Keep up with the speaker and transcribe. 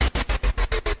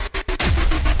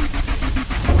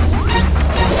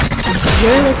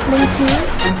You're listening to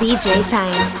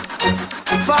Djtank.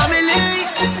 Family.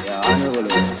 Yeah, I know what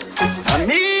it is. I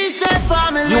need that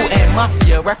family. You and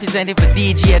Mafia representing for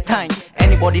Djtank.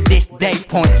 Anybody this day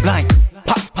point blank.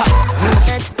 Pop, pop.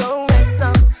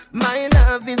 XOXO, my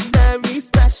love is very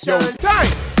special. Yo,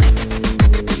 time.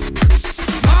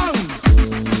 Bang.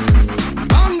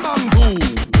 Bang, bang, boom.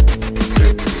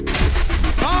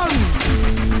 Bang.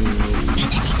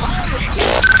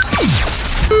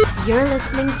 You're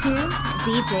listening to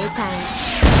Djtank.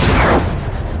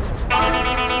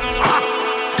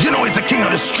 You know he's the king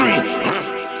of the street.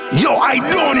 Yo, I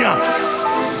don't ya.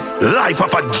 Life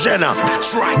of a Jenna.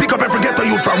 That's right. Pick up every ghetto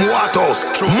youth from Waterhouse,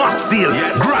 Maxfield,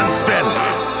 yes. Grandstand.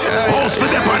 House for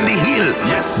them on the hill.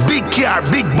 Yes. Big car,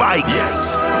 big bike.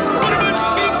 Yes.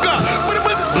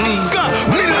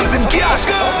 Millions in cash.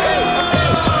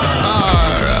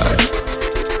 Alright.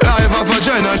 Life of a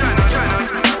Jenna.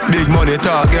 Big money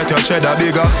talk, get your cheddar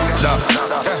bigger.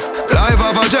 Life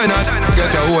of a Jenna.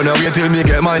 Get your own, wait till me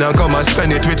get mine and come and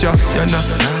spend it with you. You know.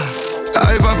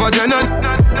 Life of a Jenna.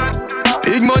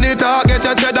 Big money talk, get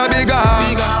your cheddar bigger.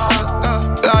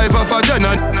 Life of a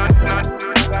Jenna.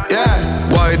 Yeah.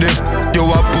 Why the you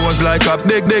a pose like a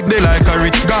big like a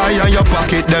rich guy and your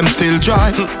pocket them still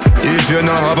dry? If you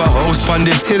not have a house on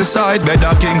the hillside,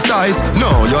 better king size.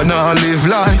 No, you not live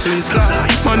life.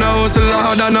 Man a hustle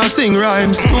hard and a sing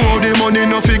rhymes. All the money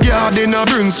no figure, they no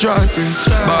bring strife.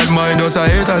 Bad mind us a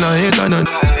hate and a hate and a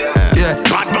yeah.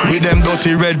 With them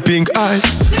dirty red pink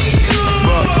eyes.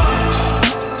 But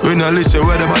we no listen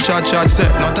where them a chat say.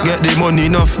 Get the money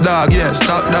enough dog, yeah,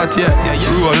 stop that, yeah.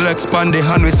 Rolex pan the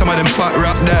hand with some of them fat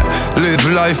rap there. Live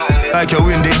life like you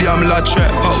win the damn lottery.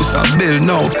 House a bill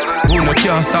now, who no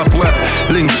can't stop where.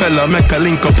 Link fella make a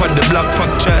link up at the black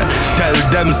factory. Tell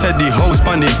them said the house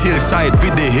pan the hillside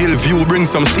with the hill view. Bring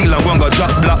some steel and one go drop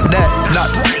block there.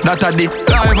 That a the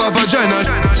life of a Jenna.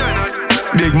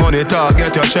 Big money talk,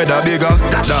 get your cheddar bigger.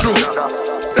 That's true.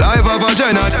 Life of a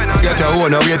Jenna. Get your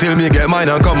own, wait till me get mine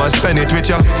and come and spend it with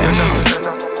you. You know.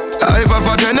 Life of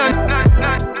a Jenna.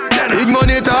 Big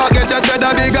money talk, get your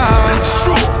cheddar bigger.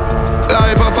 True.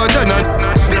 Life of a Jenna.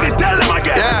 Did it tell them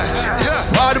again? Yeah.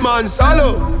 Bad man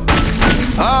solo.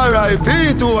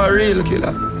 R.I.P. to a real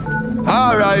killer.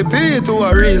 R.I.P. to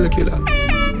a real killer.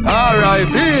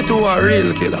 R.I.P. to a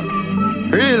real killer.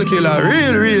 Real killer,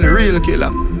 real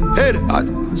killer. Head hot,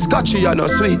 scotchy and a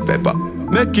sweet pepper.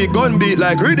 Make it gun beat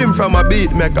like rhythm from a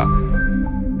beat maker.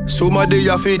 Somebody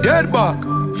you feel dead back,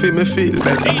 feel me feel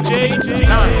better.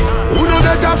 Who no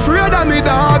get afraid of me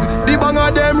dog? The bang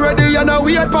of them ready and a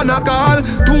wait pan a call.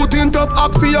 Two tint up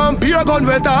oxy and beer gun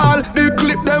wet all. The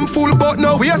clip them full but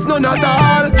no waste none at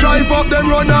all. Drive up them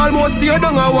run almost tear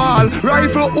down a wall.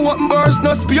 Rifle open burst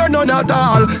no spear none at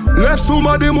all. Left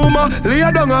somebody mama lay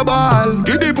down a ball.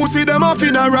 Give the pussy them a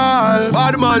funeral.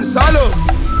 Bad man solo.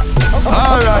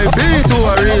 R.I.P. to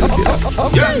a real killer.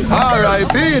 Yeah.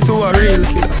 R.I.P. to a real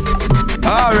killer.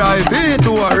 R.I.P.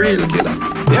 to a real killer.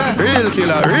 Yeah. Real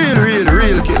killer,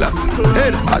 real killer.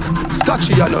 Head hot,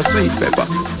 scotchy and a sweet pepper.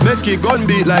 Make it gun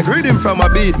beat like rhythm from a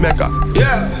beat maker.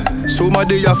 Yeah.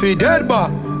 Somebody you feel dead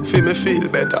back, feel me feel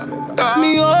better.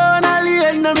 Me own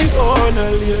alien, na me own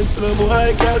alien. So no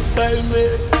boy can style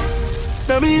me.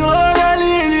 Na me own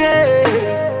alien,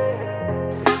 yeah.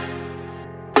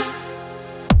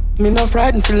 Me no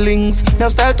frightened feelings, no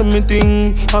style to me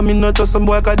thing. And me not just some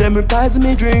boy cause them replies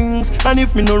me drinks. And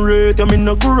if me no rate, and me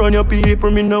no go run your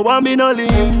people, me no want me no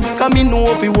links. Cause me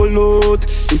know if you will out.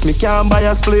 If me can't buy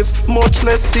a spliff, much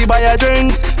less see buy a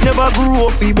drinks. Never grew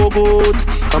up fi bogot.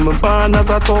 And me born as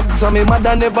a thug, so me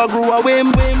mother never grew a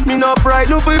whim. Me no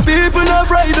frightened for people, no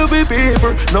frightened for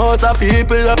people. No some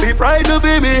people that be frightened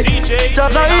for me.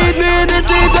 Just hide me in the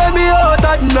street and me out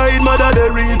at night. Mother they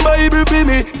read Bible for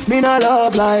me. Me no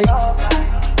love like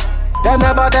them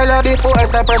never tell you before,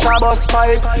 say pressure bus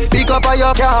pipe. Pick up and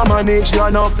you can't manage you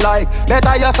enough like.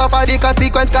 Better you suffer the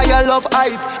consequence cause you love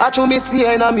hype. I chew me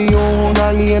staying on me own,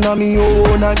 and lane on me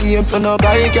own a game. So no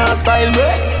guy can style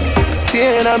me.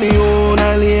 Staying on me own,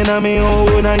 and lane on me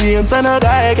own a game. So no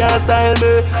guy can style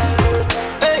me.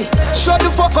 Hey, shut the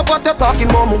fuck up what you're talking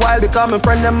about me while. Because my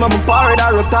friend them I'm a pirate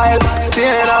or reptile.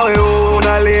 Staying on me own,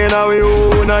 and lane on me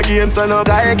own a game. So no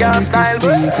guy can style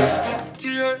me.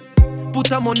 Put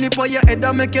a money for your head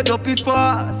and make it dopey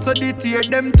fast. So the tear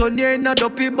them turn you in a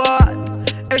dopey bat.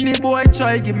 Any boy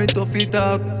try give me toughy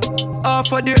talk.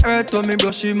 Half of the earth when me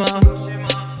brush him off.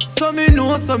 So me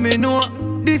know.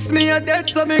 This me a dead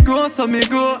so me grow.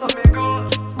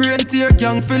 Brain tear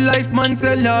gang for life man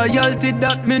say loyalty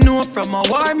that me know. From a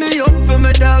war me up for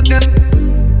me dog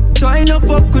them. Try no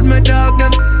fuck with me dog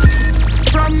them.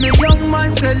 From me young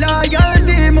man say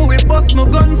loyalty me we bust bust my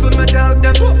gun for my dog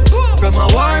them. From a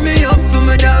war me up for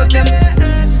my dog them.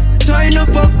 Tryna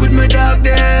fuck with my dog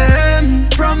them.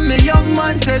 From me young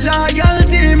man say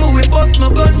loyalty, me we bust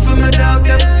my gun for my dog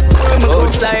them.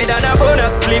 Outside and a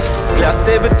bonus split. Clock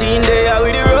 17 there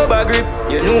with the rubber grip.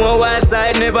 You know a wild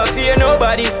side never fear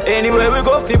nobody. Anywhere we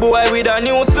go fi boy with a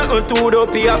new something to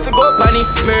up here fi go panic.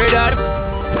 Murder.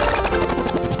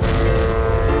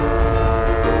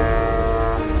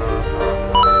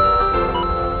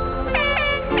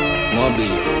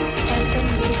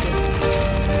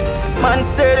 Man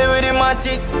steady with the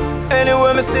matic.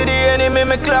 Anywhere me see the enemy,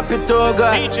 me clap it all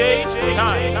God. Djtank.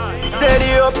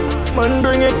 Steady up, man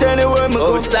bring it anywhere me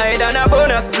go. Outside and a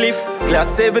bonus spliff. Glock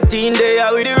 17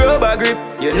 there with the rubber grip.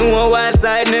 You know a wild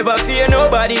side never fear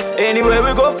nobody. Anywhere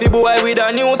we go fi boy with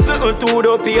a new something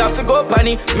to up here fi go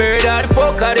panic. Murder the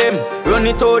fuck of them. Run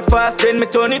it out fast then me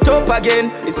turn it up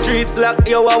again. The streets lock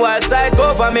yo a wild side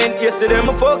government. Yesterday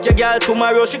me fuck your girl,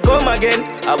 tomorrow she come again.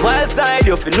 A wild side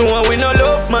you fi know we no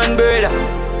love man brother.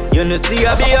 You no see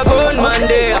I be a gunman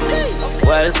there.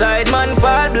 Wild side man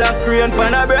fall black rain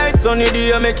pan a bright sunny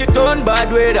day make it turn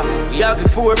bad weather. We have the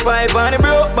 4-5 and the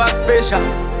broke back special.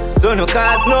 So no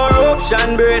cause no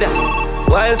eruption brother.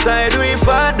 Wild side we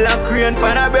fall black rain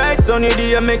pan a bright sunny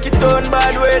day make it turn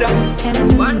bad weather.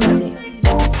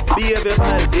 Behave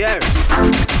yourself, yeah.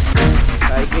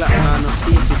 Like black man, no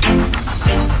safe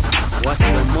it. Watch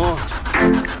your mouth.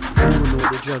 You know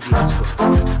the drug is go.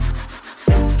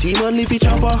 Team and leafy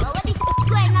chopper.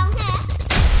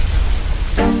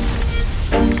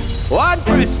 One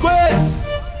press squares.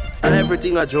 And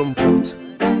everything I jump out.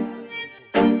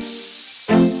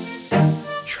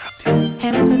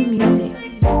 Hampton Music.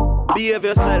 Behave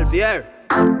yourself, yeah.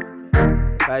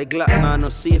 Like black man, no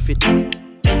safe it.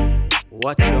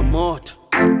 Watch your mouth.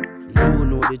 You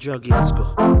know the drug is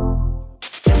go.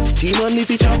 Team and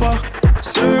leafy chopper.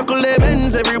 Circle them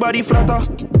ends, everybody flatter.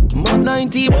 Mach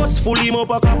 90 bus, full him up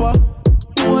a copper.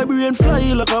 Boy brain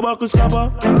fly like a buckle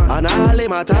scupper. And all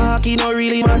them attack, it no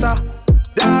really matter.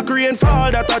 Dark rain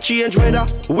fall, that a change weather.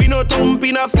 We no thump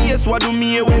in a face, what do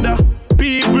me weather?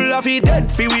 People have it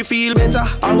dead, fi we feel better.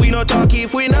 And we no talk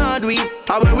if we not do it.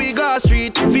 And when we go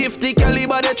street, 50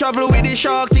 caliber they travel with the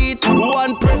shark teeth.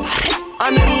 One press,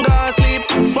 and them go sleep.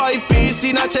 5 piece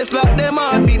in a chest like them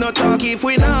heart beat. No talk if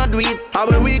we not do it. And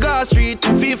when we go street,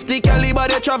 50 caliber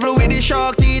they travel with the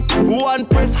shark teeth. One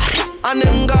press, and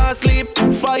them go sleep.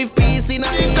 5 piece in a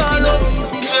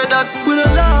that we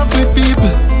don't laugh with people.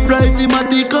 Rise him a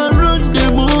dick and run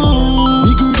them all.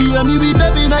 Me good hear me with a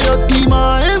in a your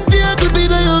schema. Empty a clip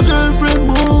in a your girlfriend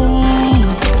move.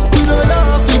 We don't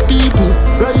laugh with people.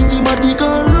 Rise him a dick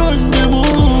and run them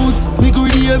all. Me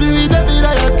good hear me with a in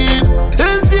a your scheme.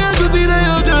 Empty a clip in a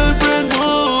your girlfriend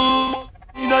move.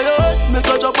 In a your head, make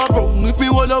a chop a crown. If we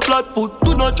want a flat foot,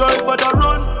 do not try but a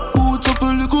run. Boots up a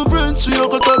little friends, so you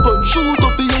got a gun. Shoot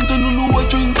up the ends and you know I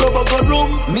drink a bag of rum.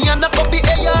 Me and the puppy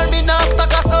AR, me nah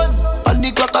stack a son. And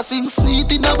the cracker sing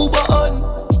sweet in a booba on.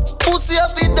 Pussy a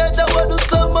fit dead, I want do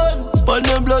some man. Pan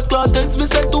them blood clot ends, me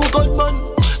send 2 gunman.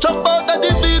 Jump out of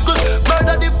the vehicle,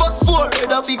 murder the first 4.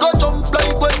 Head off, he go jump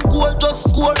like when goal just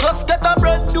score. Just get a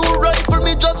brand new rifle,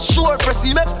 me just sure. Press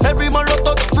him, make every man rock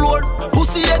touch floor.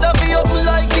 Pussy head off, he open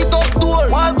like the top door.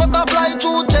 Wall cut a fly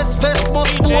through chest, fest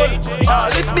must pour.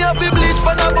 If me have a bleach,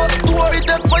 pan a bus tour. It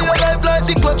them for your life like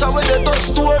the clutch, and when they touch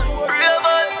store.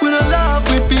 We don't laugh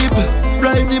with people.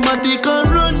 Rise him a dick and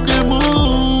run them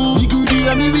all. Me good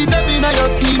hear me with them in a your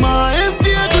schema.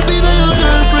 Empty a clip in a your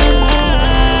girlfriend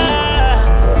move.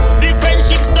 The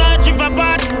friendship start drift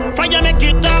apart. Fire make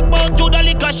you talk about you the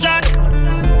liquor shot.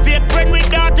 Fake friend with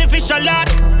the artificial lot.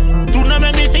 Do not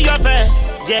make me see your face.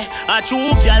 Yeah, a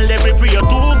true girl them we pray you 2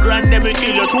 grand. Them we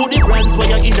kill you through the brands when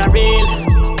you're in a rail.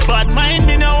 But mind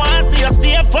me no want see you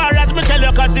stay far as me tell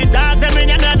you. Cause the dog them in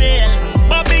your mail.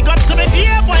 But big up to me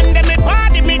dear one, them me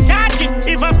party, me charge it.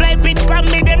 If I play pitch from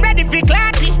me, them ready for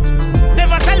clarity.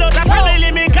 Never sell out a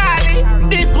family, me call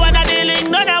it. This one a dealing,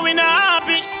 none of we not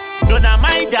happy. None of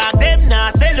my dog, them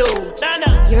nah sell out.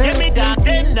 Give me dog,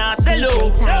 them nah sell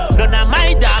out. None of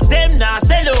my dog, them nah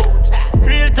sell out.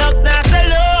 Real talks nah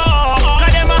sell out.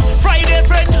 Cause them a Friday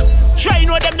friend. Try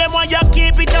know them want you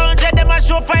keep it on. Them a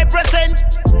show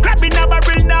 5%. Grabbing a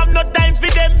barrel now, no time for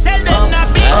them. Tell them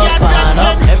not be your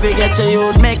grandson. If you get to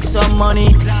you, make some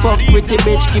money. Fuck with the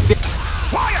bitch, keep it.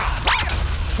 Fire!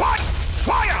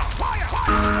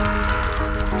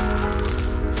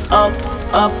 Up,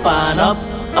 up and up,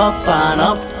 up and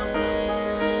up.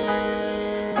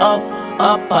 Up,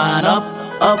 up and up,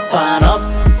 up and up.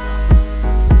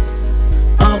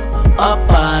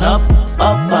 Up and up,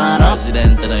 up and up.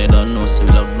 President, and I don't know, so we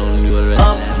love down you already.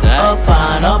 up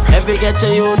and up. Every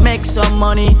ghetto you'd make some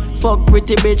money. Fuck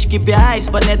pretty bitch, keep your eyes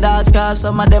on the dogs, cause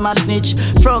some of them a snitch.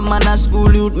 From man a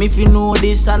school youth, me if you know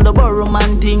this. And the borrow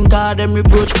man think, cause them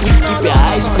reproach quick. Keep your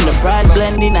eyes on the price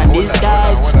blending and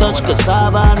disguise. Touch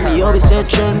cassava and me always said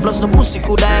trend. Plus no pussy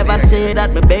could I ever say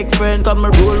that my big friend. Come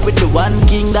and roll with the one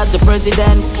king, that's the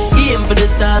president. Aim for the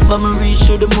stars, but me reach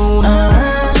to the moon.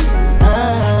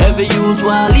 Every youth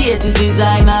while late is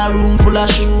designer, room full of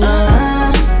shoes.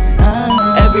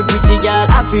 Every pretty girl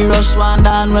I feel rush swan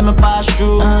down when me pass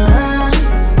through.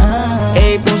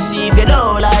 Hey pussy, if you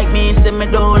don't like me, say me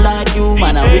don't like you.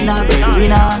 Man a winner,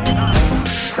 winner.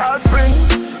 South Spring,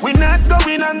 we not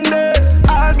going under.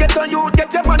 I'll get on you,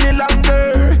 get your money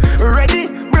longer. Ready,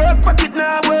 broke pocket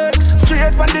now work.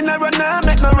 Straight from the narrow now,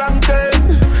 make no wrong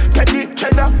turn. Teddy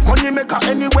cheddar, money maker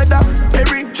any weather.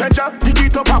 Perry treasure, dig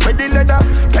it up with the leather.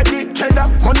 Teddy cheddar,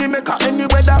 money maker any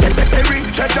weather. Perry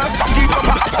treasure, dig it up.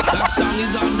 That song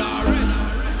is under arrest.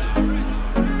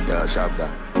 Yeah, sharp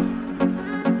that.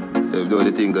 They've got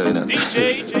the thing going on.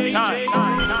 Djtank.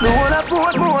 The one I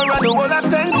put more and the one I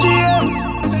send James.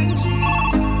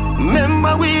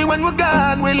 Remember we when we're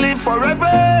gone, we live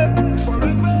forever.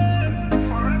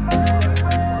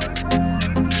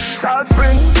 South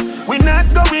Spring, we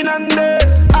not going under.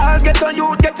 I'll get on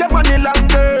you, get your money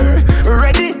longer.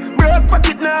 Ready, broke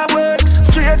pocket now work.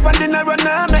 Straight from the narrow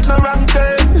now, make no wrong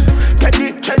turn.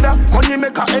 Teddy cheddar, money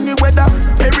maker any weather.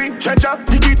 Perry treasure,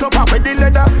 dig it up with the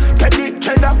leather. Teddy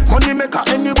cheddar, money maker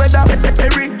any weather.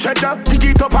 Perry treasure, dig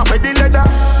it up with the leather.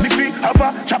 Me fi have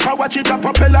a chopper, watch it a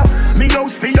propeller. Me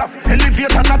house fi off,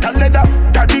 elevator not a leather.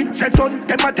 Daddy say son,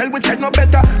 them a tell we say no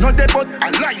better. No dead but I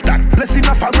like that, blessing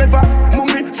a forever.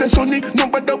 Mummy say sonny, no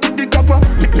better with the copper.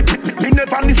 Me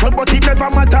never listen but it never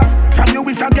matter. From you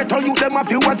is a ghetto, you them a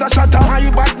few as a shatter. My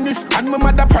badness and my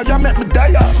mother prayer make me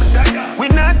die. We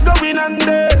not going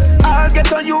under. I'll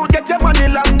get on you, get your money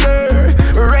longer.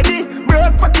 Ready,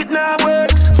 broke pocket now work.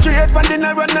 Straight from the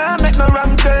narrow now, make no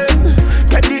wrong turn.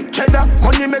 Teddy cheddar,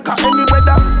 money maker any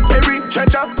weather. Perry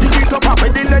treasure, dig it up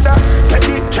with the leather.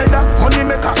 Teddy cheddar, money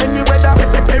maker any weather.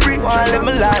 Perry wanna live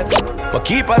my life, but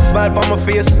keep a smile on my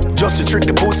face, just to trick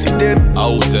the pussy them. I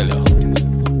will tell you.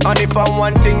 And if I'm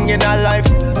one thing in our life,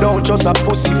 don't just a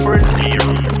pussy friend.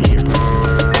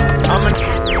 I'm a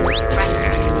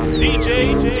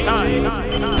Djtank.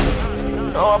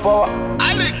 no power.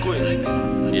 I liquid.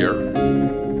 Here.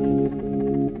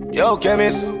 Yo,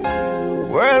 chemist.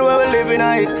 World where we living,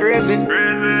 I it crazy.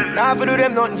 Now if I do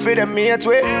them nothing for them, me at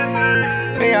way.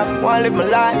 Me I wanna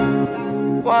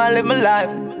live my life,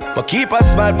 but keep a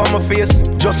smile on my face,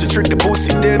 just to trick the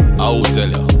pussy them. I will tell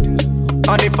you.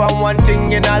 And if I'm one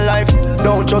thing in our life,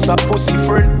 don't just a pussy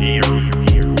friend.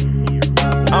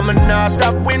 I'ma not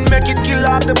stop win, make it kill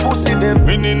off the pussy them.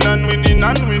 Winning and winning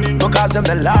and winning. Because them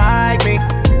they like me,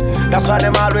 that's why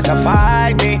them always a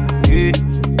fight me. Yeah.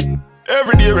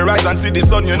 Every day we rise and see the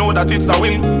sun, you know that it's a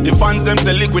win. The fans them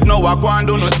say liquid, now I go and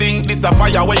do nothing. This a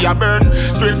fire where you burn,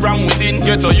 straight from within.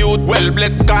 Get your youth, well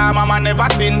blessed, car mama never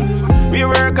sin. We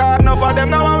work hard, enough for them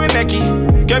now and we make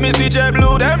it. Get me CJ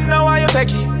Blue, them now and you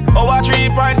take it. Our 3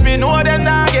 points, me know them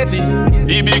not get it.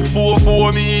 The big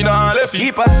 4-4, me nah left it.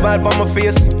 Keep a smile on my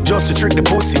face, just to trick the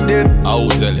pussy them. I will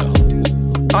tell you.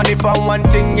 And if I'm one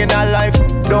thing in our life,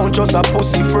 don't just a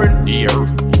pussy friend. Here.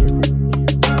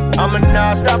 I'ma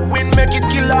not stop win, make it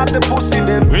kill off the pussy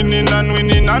them. Winning and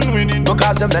winning and winning.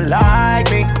 Because them they like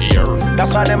me. Here.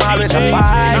 That's why them always a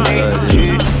fight me.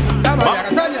 Yeah. Them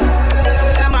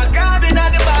a grabbing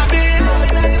at the Babylon.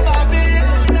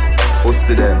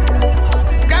 Pussy them.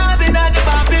 Grabbing at the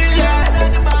Babylon.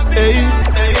 Hey,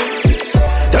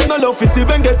 them no love to see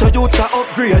when get a youths a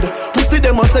upgrade. Pussy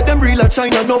them a say them real a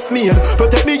China enough made.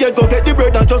 Protect me yet go get the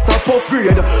bread and just a puff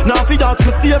grade. Now fi ask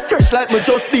me stay fresh like me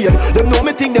just did. Them know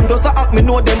me think them just a act, me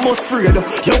know them must afraid.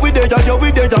 You we there,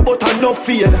 but enough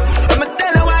fear. I'ma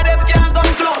tell you why them can't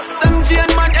come close. Them chain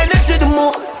man energy the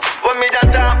most. What me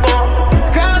that talk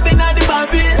about? Crabbing at the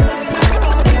Babylon.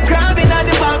 Crabbing at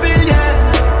the Babylon,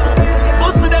 yeah.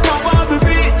 Pussy them a want to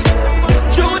reach.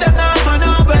 Show them not go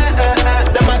nowhere.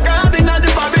 Them a crabbing at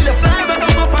the Babylon. Fly back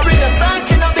up for real.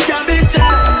 Stalking up the cabbage, yeah.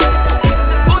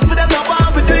 Pussy them not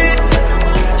want to do it.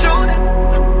 Show them.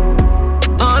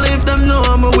 All if them know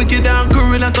I'm a wicked and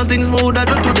cruel and some things more that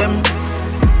do to them.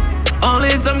 Only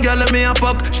if some girl let me a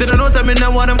fuck. She don't know say me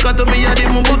now want them cut to me, I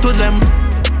didn't go to them.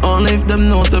 Only if them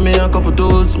know say me a couple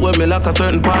toes. When me like a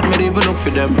certain part, me even look for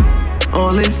them.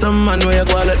 Only if some man where you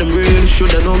go and let them real.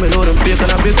 Shoulda know me know them fake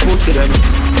and a big pussy them.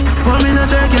 But me not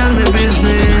tell girl me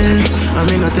business. I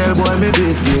me not tell boy me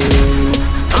business.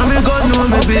 I me God know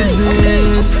me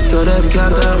business. So them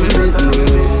can't tell me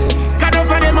business. Cut off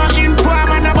of them a inform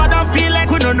and nobody feel like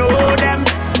we don't know.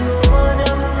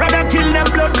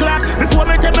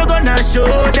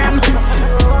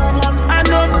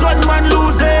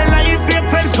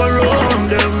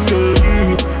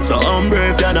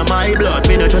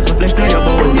 flesh now your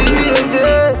bones.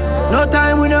 No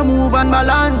time we no move and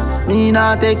balance. Me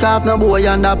not take off no boy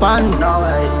underpants. No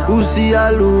way. Who see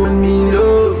alone me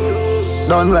love?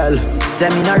 Done well.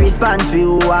 Send me no response for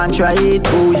you and try it,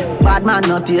 boy. Bad man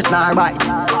no taste nor bite.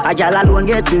 A gal alone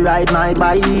get to ride my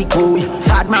bike, boy.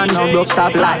 Bad man no broke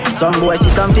stop light. Some boy see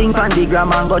something pan the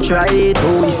gram and go try it,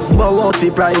 boy. Bow out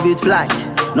for private flight.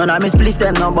 None of me spliff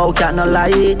them no bow cat no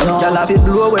light. No. Gal have it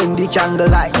blow when the candle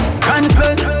light. Can't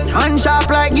spell man sharp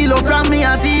like Gillo from me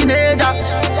a teenager.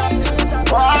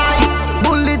 Why?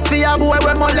 Bullet for a boy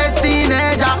when molest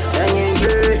teenager.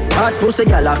 Hot pussy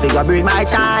gal a figure bring my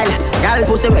child. Gal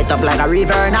pussy wet up like a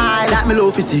river Nile. That me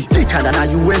love see thicker than a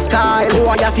US Kyle.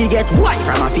 Boy a fi get white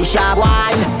from a fish a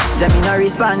wine. Send me no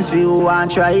response for you and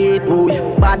try it, boy.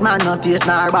 Bad man no taste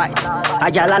nor bite.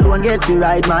 A gal alone get to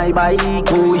ride my bike,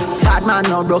 boy. Bad man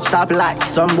no broke stop light.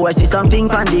 Some boy see something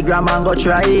pan the gram and go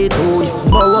try it, boy.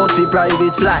 Bow out fi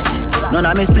private flight. None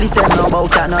of me split them no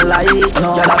bout and no light.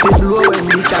 No, gal a fi blow when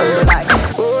the candle light.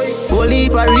 Holy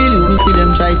for real, you me see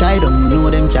them try tie down. Me know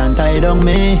them can't tie down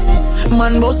me.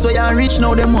 Man boss way and rich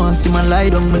now them want see man lie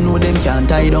down. Me know them can't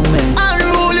tie down me.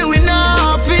 Unruly we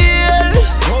not feel.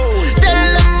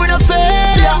 Tell them we no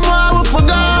fail. Them want we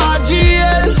forgot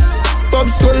jail. Pop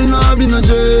skull now be no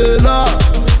jailer.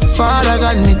 Father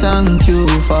God me thank you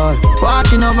for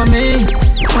watching over me.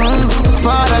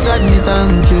 Father God me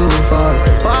thank you for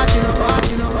watching up.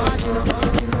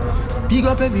 Big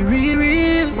up every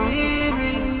real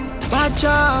bad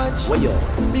charge. What yo?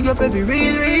 Big up every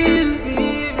real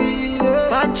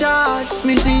bad charge.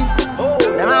 Me see,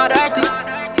 them are dirty.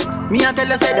 Me a tell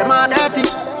you say them are dirty.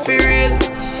 For real,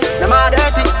 them are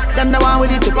dirty. Them the one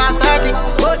with it to pass 30.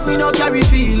 But me no carry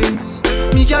feelings.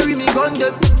 Me carry me gun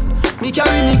them. Me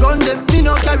carry me gun them. Me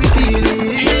no carry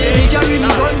feelings. Me carry me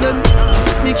gun them.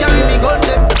 Me carry me gun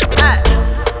them.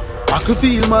 I can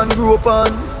feel man grow up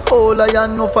on. All I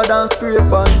know for dance spray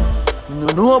pan. No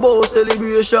know about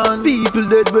celebration. People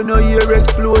dead when I hear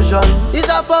explosion. It's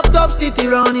a fucked up city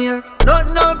round here.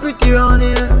 Nothing pretty round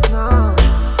here. No.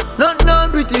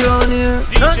 Nothing pretty round here.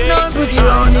 Nothing pretty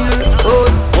round here. Oh,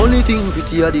 only thing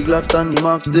pretty are the Glocks and the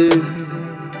Max them.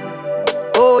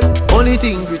 Oh, only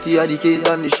thing pretty are the case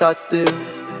and the shots them.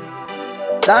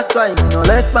 That's why me no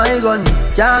left my gun.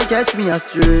 Can't catch me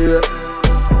astray.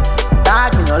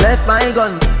 That me no left my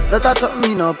gun. That's something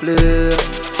me no play.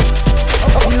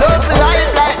 We love the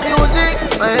life like music.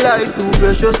 My life too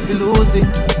precious for lose it.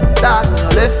 That me no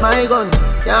left my gun.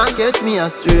 Can't catch me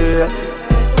astray.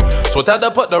 So tell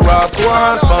them put the raw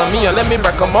swans for me and let me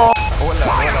break them off. Hold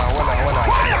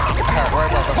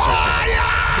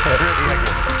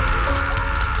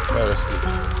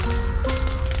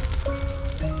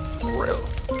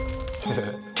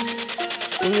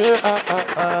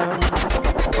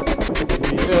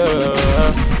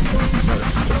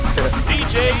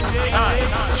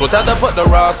So tell them put the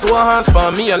raw swans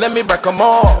for me and let me break them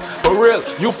off. For real,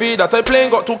 you feel that I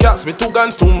playing got two cats with two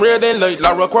guns, tomb raiding like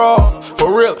Lara Croft.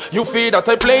 For real, you feel that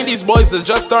I playing these boys is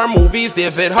just star movies,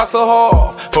 David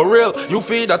Hasselhoff. For real, you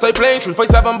feel that I playing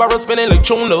 357 barrels spinning like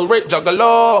Chun Lil Rick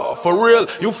Juggalo. For real,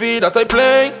 you feel that I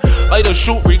playing I just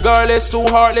shoot regardless, too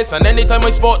heartless. And anytime I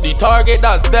spot the target,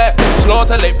 that's that.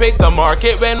 Slaughter like pick the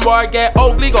market when war get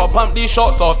ugly. Got pump these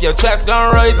shots off your chest,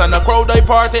 gun rise. And the crowd I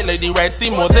parted like the Red Sea.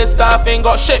 Moses staffing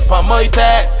got shit on my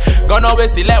tag. Gun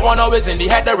always select one always in the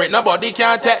head. The rate nobody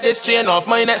can't take this chain off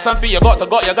my neck. Some for you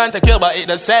got your gun to kill, but it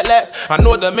does set less. I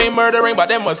know the main murdering, but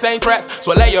them was same threats.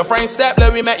 So let your frame step,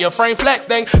 let me make your frame flex.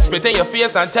 Then spit in your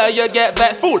face until you get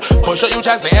that fool. Push up you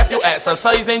chest like if you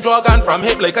exercising. Draw gun from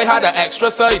hip like I had an extra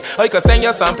side. I could send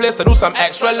you some place to do some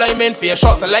extra lime in face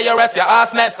shots and lay your ass your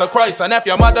ass next to Christ. And if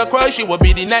your mother cries, she would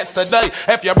be the next to die.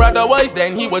 If your brother wise,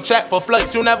 then he would check for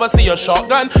flights. You never see a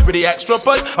shotgun with the extra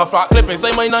pipe. A flat clip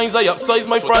inside my nines, I upsize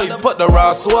my fries. Put the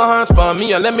raw swans for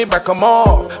me and let me break them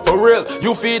off. For real,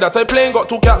 you feel that I playing got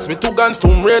two cats with two guns,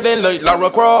 tomb raiding like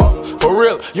Lara Croft. For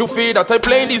real, you feel that I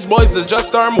playing these boys is just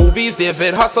star movies,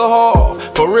 David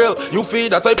Hasselhoff. For real, you feel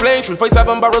that I playing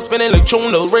 357 barrels spinning like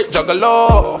Chun Lil Rick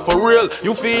Juggalo. For real,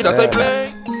 you feel that I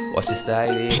playing. What's your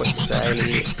style? What's your style?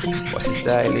 What's your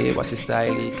style? What's your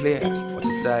style? Clear. What's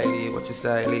your style? What's your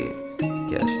style?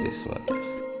 Catch this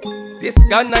one. This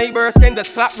gun I burst in the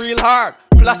clap real hard.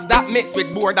 Plus that mixed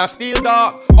with board and steel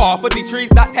dog. All for the trees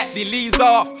that take the leaves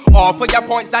off. All for your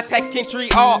points that taking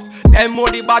tree off. Them more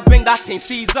the bad bring that thing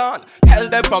season. Tell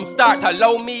them from start to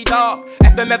low me dog.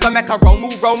 If them ever make a wrong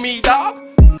move, roll me dog.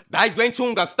 Guys when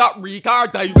Chunga stop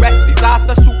record direct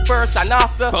disaster, shoot first and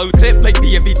after. Full clip like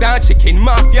David and Chicken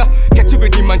Mafia. Get you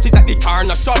with the munchies at the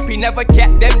corner shop. He never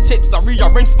get them chips or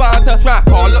rearrange Fanta. Try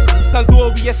call up peace and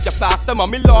do yes your pastor.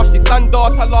 Mommy lost his son,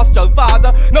 daughter lost your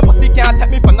father. No pussy can't take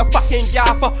me from the fucking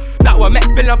gaffer. That one make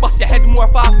Phil and bust your head more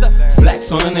faster.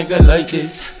 Flex on a nigga like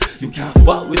this. You can't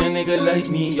fuck with a nigga like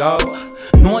me, yo.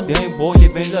 No damn boy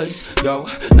living life, yo.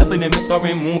 Nothing in me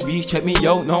starring movies, check me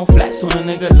out. No flex on a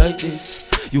nigga like this.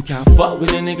 You can't fuck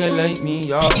with a nigga like me,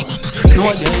 yo.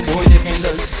 No damn boy living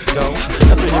life, yo.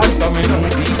 Nothing in me starring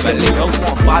movies, check me out.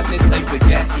 Badness and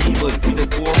forget evil. We the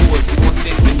four whores, we gon'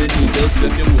 stick with the needles. So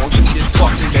if you won't see this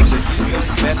fucking make the deal.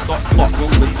 Messed up fuck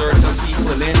with certain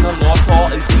people in the law.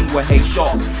 Tall is being with hate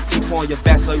shots. Keep on your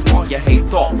best, I want your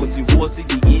hate talk. Pussy war, see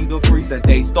the eagle freeze and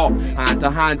they stop. Hand to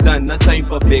hand done, nothing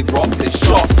for big rocks and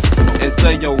shots. And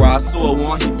say yo, I saw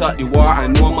one, he thought the war. I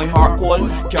know my heart cold.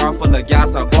 Car full of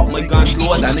gas, I got my guns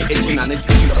loaded. And it itching and it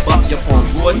keep you up your phone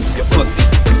road. Your pussy.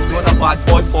 You're the bad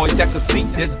boy, take a seat.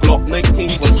 This Glock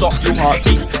 19 will stop your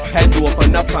heartbeat. Head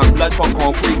open up and blood for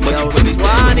concrete. But yo,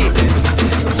 Swanee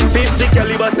 50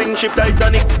 caliber sing ship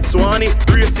Titanic. Swanee,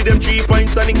 race see them 3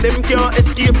 points on it. Them can't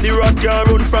escape, the rock can't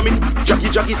run from it.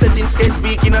 Jackie settings can't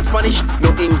speak in a Spanish,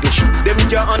 no English. Them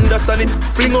can't understand it.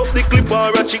 Fling up the clip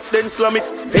or a chick, then slam it.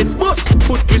 Head bust,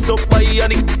 foot twist up by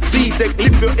Yannick. Z-Tech,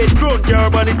 lift your head, ground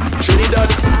carbon it.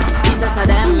 Trinidad. This is a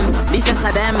them, this is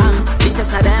a them, this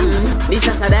is a them, this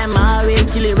is a them. Always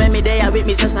kill it when me there with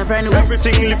me sister friend West.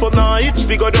 Everything lift up now, each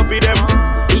figured up with them.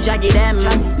 The jaggy them,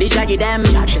 the jaggy them,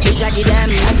 the jaggy them,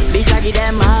 the jaggy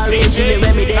them. Always kill it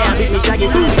when me there with me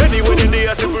jaggy friend. Anyway, in the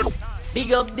ass,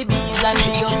 big up the bees and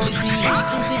big up the seas.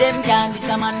 You see them can this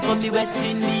a man from the West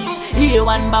Indies. Here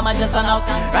one bomber just a knock,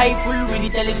 rifle with the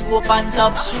telescope on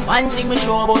top. One thing me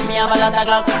show about me have a lot of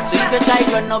clock. So if you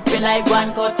try run up you like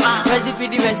one cut. Resi for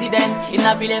the resident, in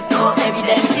a feel left no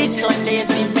evidence. This Sunday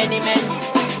see many men.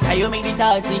 Can you make the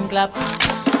tall thing clap?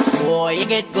 Boy you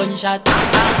get gunshot.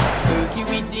 Turkey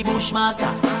with the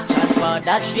bushmaster. Transport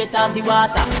that straight out the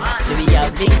water. So we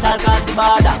have things all across the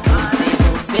border.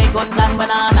 Say guns and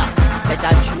banana.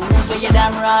 Better choose where you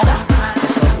damn rather.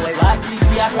 Cause some boy want to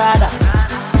live your brother.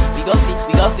 We go fit,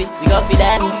 we go fit, we go fit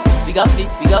them. We go fit,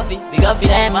 we go fit, we go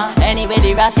fit them. Anyway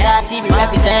the Rasta team we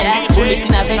represent. Bullet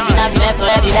in a vest, we not left for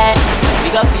evidence. We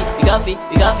go fit, we go fit,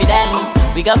 we go fit them.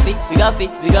 We go fit, we go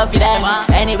fit, we go fit them.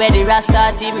 Anyway the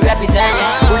Rasta team we represent.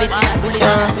 Bullet in a, bullet in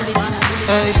a, bullet in a.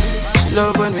 Hey, she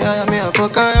love when me I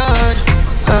fuck her hard.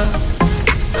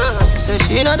 Say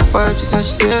she not the vibe, she said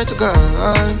she swear to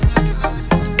God.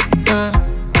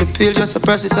 The pill just a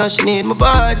process how she need my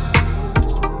body.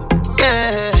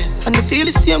 Yeah, and the feel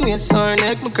the same way so her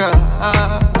neck me cry.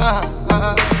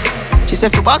 She said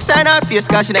for box on her face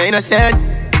cause she not innocent.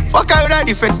 Fuck her with her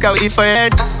different sky with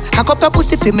different. Cock up her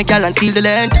pussy for me girl and feel the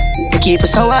length. Me keep her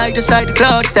so high just like the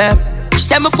clouds them. She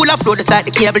said me full of flow just like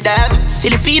the cable dam.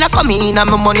 Filipina come in and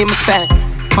my money me spend.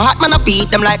 My heart man I beat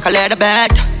them like a leather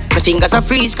bed. My fingers are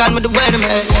freeze, call me the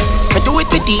weatherman. I do it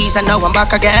with these and now I'm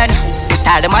back again. My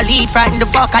style them I lead, frighten the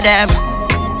fuck of them.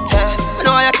 I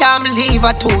know I can't believe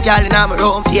I two girl in my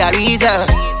room for a reason.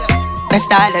 My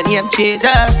style and name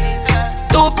chaser.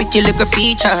 Two pretty little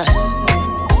features.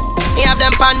 Me have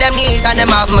them on them knees and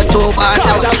them have my two bars.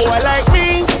 Cause a boy like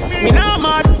me not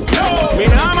mad.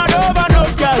 Me not mad over no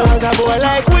girl. Cause a boy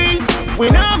like we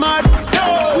not mad.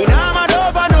 We not mad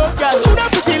over no girl.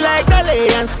 Coulda pretty like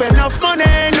Dolly and spend enough money,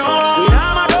 no. We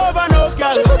not mad over no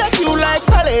girl. She coulda cute like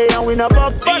Dolly and we not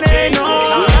box money, no.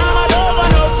 We not mad over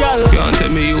no girl. Can't tell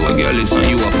me you a girl is and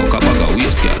you a fuck a bag of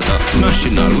waist girl.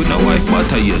 National, we no wife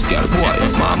but a years girl. Boy,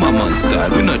 mama man style,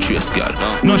 we no chase girl.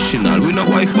 National, we no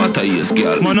wife but a years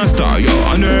girl. Man a star yo,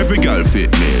 and every girl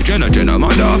fit me. Jenna,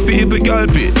 mad off people, girl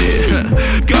pit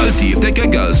me. Girl thief, take a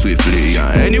girl swiftly.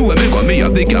 Anyway, me got me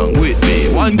have the gang with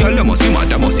me. One girl, you must see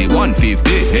mad, I must see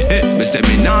 150. Me say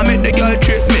me nah make the girl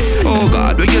trip me. Oh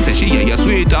God, when you say she ain't your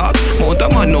sweetheart, mount a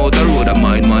man out the road, a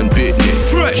mind man pit me.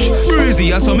 Fresh,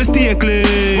 breezy, and so me stay clean.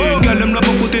 Girl, them love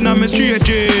my foot in on me straight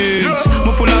jeans.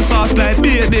 Me full of sauce like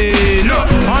baby. No,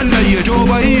 underage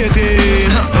over 18.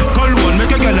 Cologne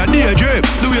make a girl a daydream.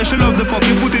 The way she love the fuck,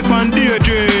 you put it on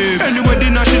daydream. Anyway, the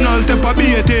national step a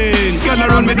beating. Girl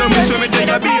around me, don't me so me take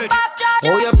a beat.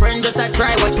 Oh, your friend just a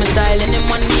try, watch me styling him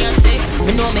one me and sick.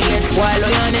 Me know me get spoiled, oh,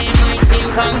 your name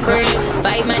 19 concrete.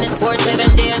 5 minus 4,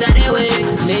 7 days of the week.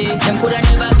 Me, them coulda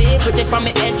never be pretty from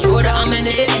me head, shoulder, how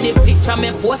many any picture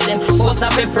me post them. Post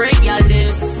up a break, y'all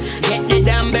this. Get the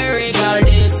damn berry, y'all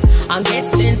this. And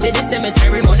get sent to the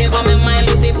cemetery. Money for me mind,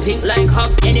 pussy pink like hop.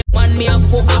 Anyone me a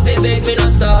foot off a beg, me no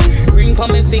stop. Ring pa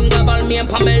me finger, ball me and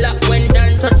Pamela. When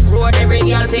done touch road, every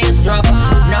girl face drop.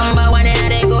 Number one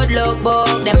in a good look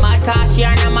book. Them mad cash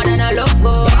here, no more than a look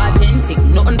good. Authentic,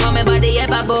 nothing pa me body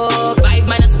ever book. 5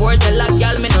 minus 4, tell a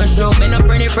girl me no show. Me no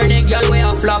friendly girl way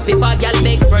a flop. If a girl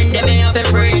big friend, them me have to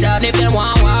pray that. If them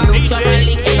want war, no shot and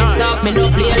lick heads up. Me no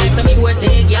play like some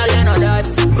USA girl, you know that.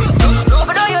 No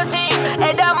for do your thing,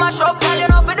 head down my shop, girl, you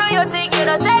know for do your thing, you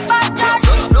know take back charge.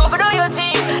 No for do your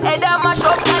thing, head down my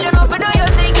shop, girl, you know for do your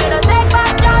thing, you know take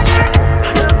back charge.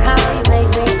 Look how you make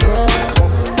me feel.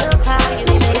 Look how you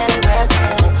make me get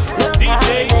aggressive. Look how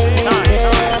you make me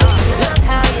feel. Look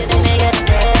how you make me get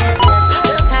senseless.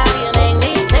 Look how you make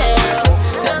me feel.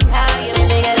 Look how you make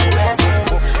me get aggressive.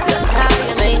 Look how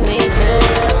you make me feel.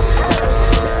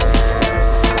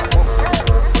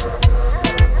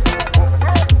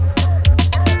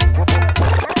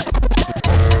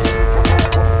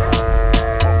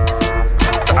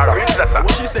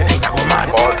 What she say? Things are go mad.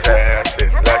 More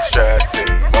stressing, less stressing.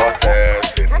 More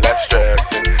stressing, less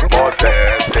stressing. More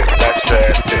stressing, less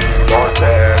stressing. More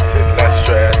stressing, less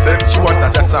stressing. She want a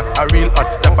zessa, a real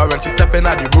hot stepper. When she step in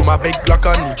the room, a big Glock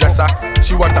on the dresser.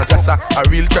 She want a zessa, a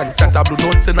real trendsetter. Blue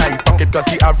notes in her pocket cause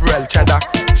he have real cheddar.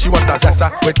 She want a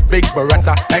zessa with big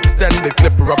Beretta. Extended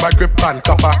clip, rubber grip and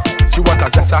copper. She want a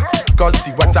zessa cause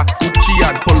she wetter. Gucci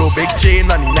and polo, big chain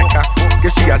on the necker.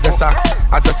 Get she a zessa,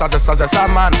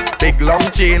 man. Big long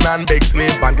chain and big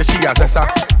slave band. Get she a zessa,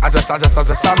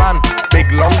 man.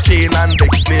 Big long chain and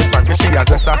big slave band. Get she a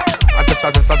zessa,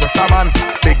 man.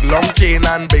 Big long chain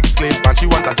and big slave band. She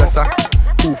want a zessa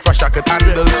who fresh I could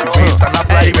handle. She waist and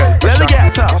apply well. Let me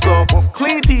get top, so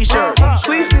clean t-shirt,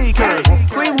 clean sneakers,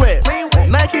 clean whip,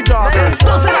 Nike joggers.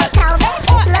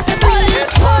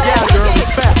 Yeah, girl,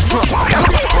 respect.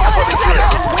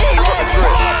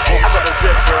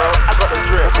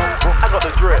 I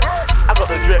got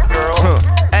the drip, girl.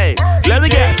 Hey, let me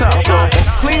get top, so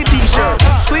clean t-shirt,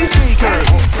 clean sneakers,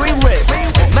 clean whip,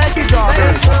 Nike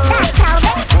joggers.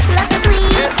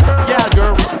 Yeah,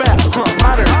 girl, respect.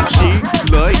 Matter. She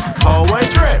like how I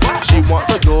drip. She want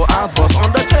to go and bust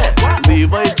on the tip.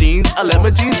 Levi jeans, I let my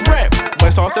jeans rip. My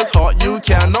sauce is hot, you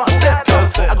cannot sip.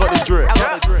 Cause I got the drip, I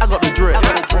got the drip, I got the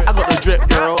drip,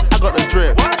 girl, I got the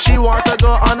drip. She want to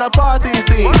go on a party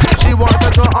scene. She want to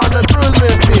go on the cruise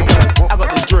with me. I got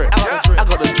the drip, I got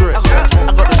the drip, I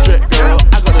got the drip, girl,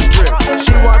 I got the drip.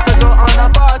 She want to go on a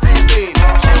party scene.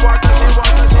 She want to.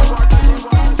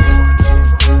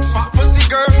 Fat pussy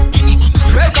girl,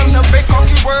 welcome to big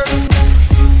cocky world.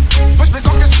 Push big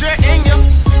cocky straight in you,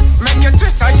 make you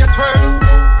twist and you twirl.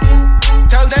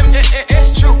 Tell them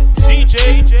it's true.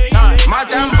 DJ Djtank,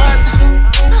 Madam Bud.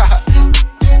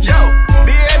 Yo,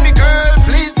 baby girl,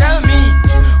 please tell me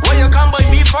what you come by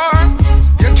me for.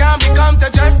 You can't become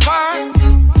to just bar,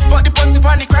 but the pussy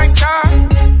on the crank star.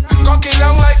 Cocky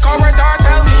long like corridor.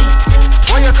 Tell me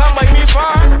what you come by me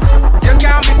for. You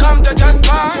can't become to just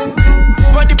bar,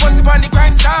 but the pussy on the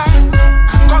crank star.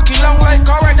 Cocky long like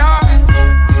corridor.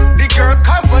 The girl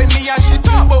come by me and she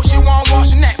talk about she want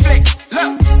watch Netflix.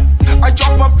 Look, I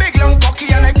drop a big long cocky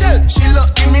and I tell she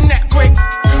look give me neck quick.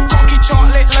 Cocky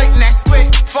chocolate like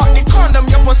Nesquik. Fuck the condom,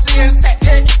 your pussy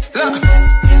insected. Look,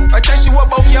 I tell she what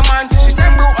about your man. She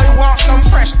said bro I want some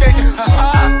fresh dick.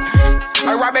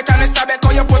 I rub it and I stab it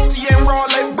cause your pussy ain't raw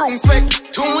like broomstick.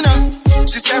 Tuna.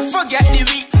 She said forget the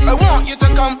week. I want you to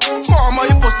come for my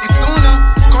pussy sooner.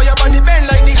 Cause your body bend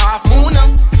like the half mooner.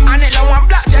 And it want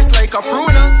black just like a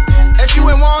pruner. If you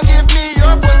ain't want give me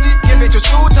your pussy, give it to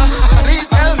shooter. Please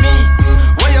tell me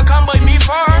what you come by me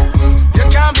for. You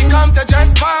can't become to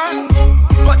just bar,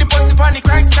 but the pussy on the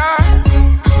crank star.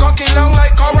 Cocky long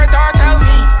like corridor. Tell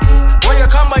me what you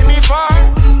come by me for.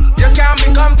 You can't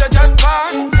become to just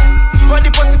bar, but the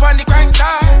pussy on the crank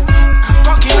star.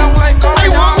 Cocky long like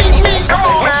corridor. I want me,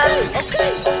 man.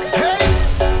 Hey,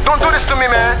 don't do this to me,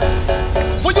 man.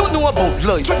 What you know about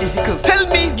life? Tell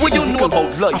me what you know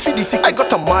about life. I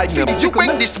got a mind, you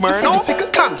bring this man, no?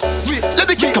 Come, let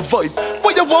me kick a vibe.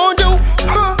 What you want to do?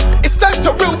 It's time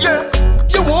to root.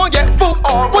 You want get food?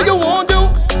 What you want to do?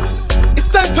 It's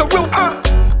time to root.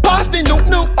 Pass the no.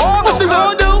 What she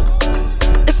want to do?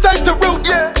 It's time to root.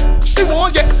 She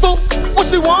want get food. What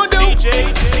she want to do?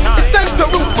 It's time to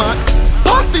root, man.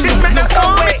 Pass the no.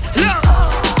 Look,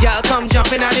 y'all come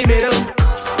jumping out the middle.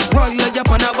 Run like up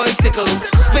on a bicycle.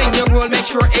 Spin your roll, make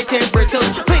sure it ain't brittle.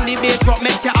 When the beat drop,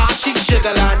 make your ass shake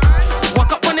sugar land.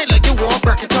 Walk up on it like you want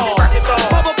break it off.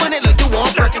 Pop up on it like you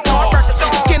want break it off.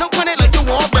 Skin up on it like you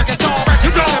want break it off.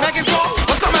 You gonna make it soft,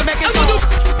 or come and make it soft.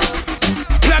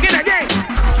 Plug it again.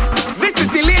 This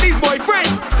is the lady's boyfriend.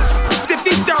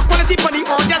 Stiffy star quality for the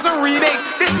orgasm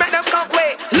remix. This make them can't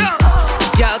wait. Look,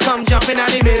 y'all come jump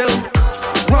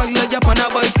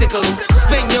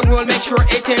sure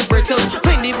it ain't brittle.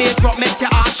 When the beat drop, make your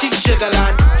ass shake jiggle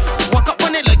and walk up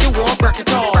on it like you want break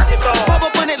it off. Bob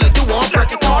up on it like you want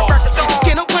break it off.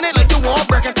 Skin up on it like you want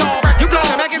break it off. You block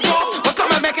and make it soft, but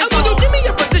come and make it soft. Give me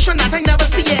a position that I never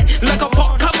see it, like a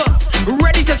pop cover,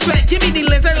 ready to sweat. Give me the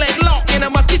lizard leg lock in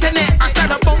a mosquito net. I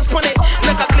start to bounce on it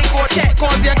like a click or check.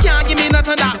 Cause you can't give me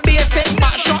nothing that basic.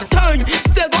 But short time,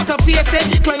 still got to face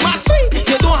it. Climb my sweet,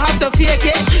 you don't have to fake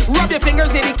it. Rub your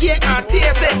fingers in the cake and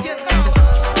taste it.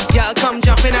 Girl, come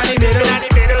jumping in the middle.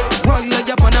 Run like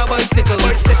you're on a bicycle.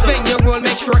 Spin your roll,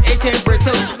 make sure it ain't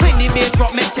brittle. When the beat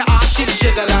drop, make your ass shake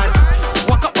jiggle and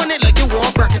walk up on it like you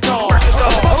want break it off.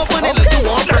 Walk up on it like you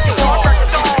want break it off.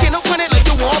 Skin up on it like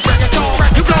you want break it off.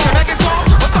 You block and make it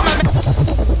soft, but come and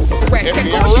rest the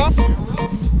caution.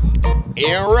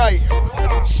 Yeah, right.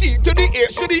 C to the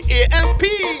A to the A and P.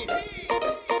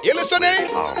 You listening?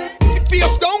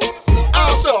 Face down,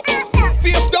 ass up.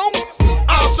 Face down,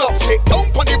 ass up. Sit down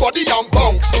on the body and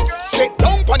bounce. Sit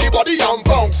down on the body and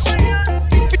bounce.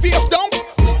 Face down,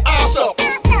 ass up.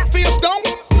 Face down,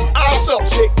 ass up.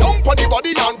 Sit down on the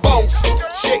body and bounce.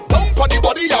 Shake down on the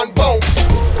body and bounce.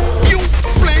 You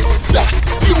play that.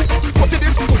 You put it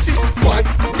in pussy on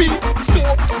me. So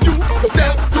you the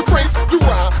tell you praise you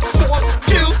are. So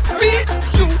kill me.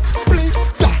 You play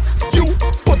that. You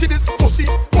put it in pussy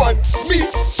on me.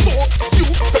 So you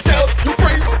the tell you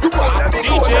praise you are.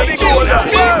 So kill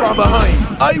me. From behind,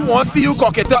 I want see you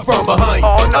cock it up from behind.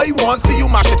 I want see you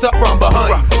mash it up from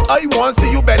behind. I want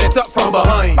see you bend it up from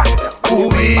behind.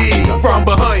 Ooh-wee, from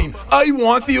behind. I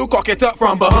want see you cock it up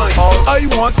from behind. I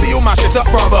want see you mash it up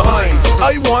from behind.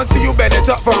 I want see you bend it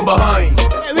up from behind.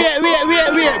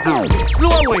 Wait.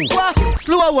 Slow wine.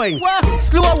 Slow wine.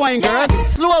 Slow wine, girl.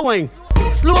 Slow wine.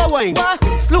 Slow wine.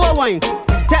 Slow wine.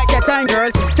 Take your time,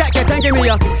 girl. Take your time, give me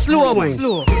a slow wine.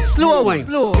 Slow wine.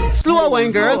 Slow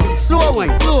wine, girl. Slow wine.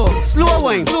 Slow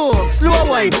wine. Slow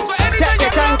wine. Take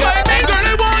your time, girl. Hey, girl,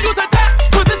 I want you to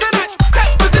take position it.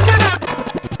 Take position it.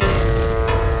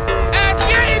 Ask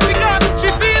her if she got, she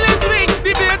feeling sweet.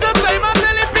 The beer just say my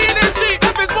selling penis cheap.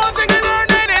 If it's one thing in her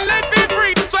name, then let me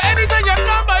free. So anything you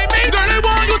come by me, girl, I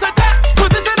want you to take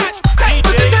position it. Take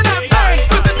position it. Bang,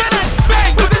 position it.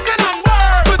 Bang, position it.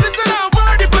 Word, position it.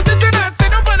 Word, the position it.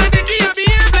 Sit up on the dicky and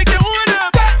behave like you own them.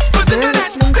 Take position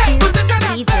it. Take position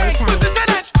it. Bang, position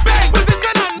it. Bang,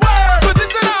 position it. Word,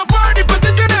 position it. Word, the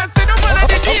position it. Sit up on the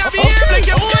dicky and behave like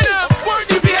you own them. Word,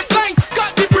 the baseline.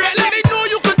 Got the break, let it know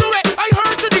you could do it. I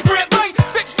heard to the grapevine.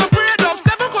 6 afraid of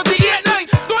 7 cause the 8, 9.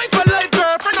 Going for life,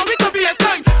 girlfriend, now we could be a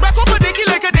time. Back up a dicky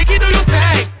like a dicky, do you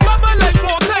say? Bubble like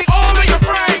water, all when you're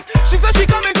frank. She said she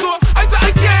coming so, I said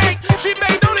I can't. She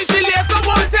bang down and she lays some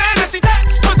 110 and she take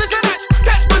position it,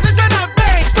 take position it,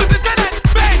 bang, position it,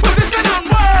 bang, position it,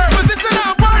 word, position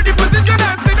it, word, the position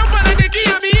it. Sit up on the dicky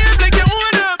and behave like you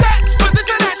own them. Take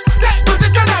position it, bang,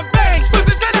 position it, bang,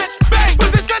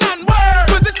 position it, word,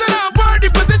 position it, word, the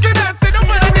position it. Sit up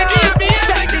on the dicky and behave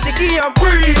like the dicky and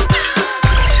breathe.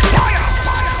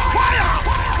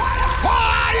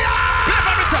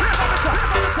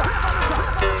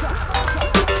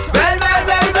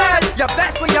 Well, you're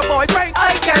best with your boyfriend,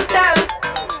 I can tell.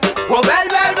 Well,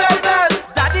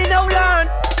 daddy no learn.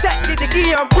 Take the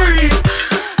key and breathe.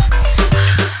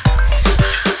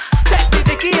 Take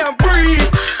the key and breathe.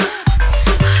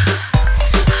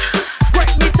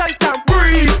 Break me tight and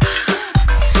breathe.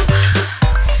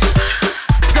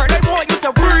 Girl, I want you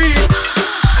to breathe.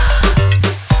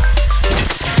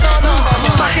 Hold on.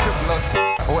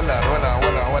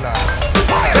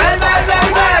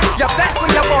 Well, you're best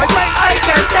with your boyfriend, I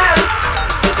can tell.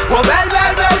 Well,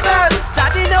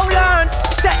 daddy no learn.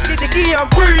 Take the key and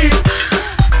breathe.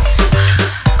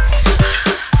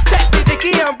 Take the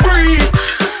key and breathe.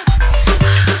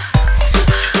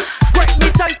 Break me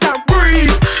tight and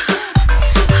breathe.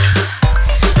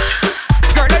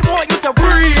 Girl, I want you to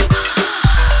breathe.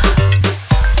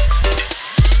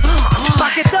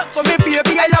 Back it up for me,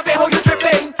 baby. I love it how you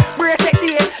tripping. Brace it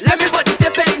there, let me body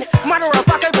tipping. Matter of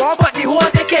fact, I want but the whole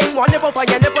the king. One nipple for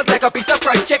your nipples like a piece of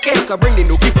fried chicken. You can bring the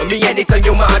nookie for me anytime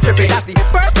you mind tripping. That's the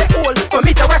perfect hole for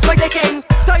me to rest my dick in.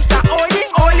 Tight and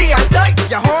oily and tight.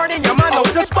 Your horn in your man out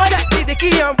to spot. Take the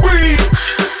key and breathe.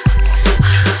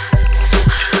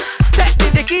 Take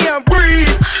the key and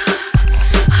breathe.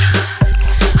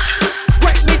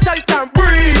 Break me tight and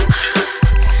breathe.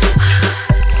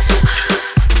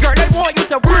 Girl, I want you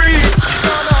to breathe.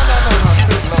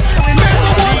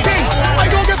 Remember one thing, I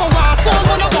don't give a ass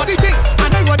all on a body thing.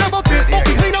 And I would never build up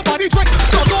behind a body drink.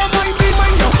 So don't mind me,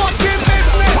 mind your fucking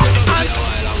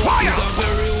business.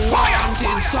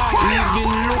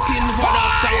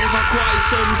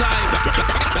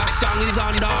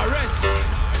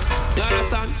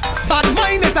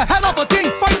 It's a hell of a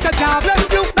thing. Fight the job, bless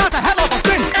you. That's a hell of a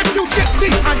sin. If you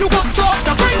gypsy and you got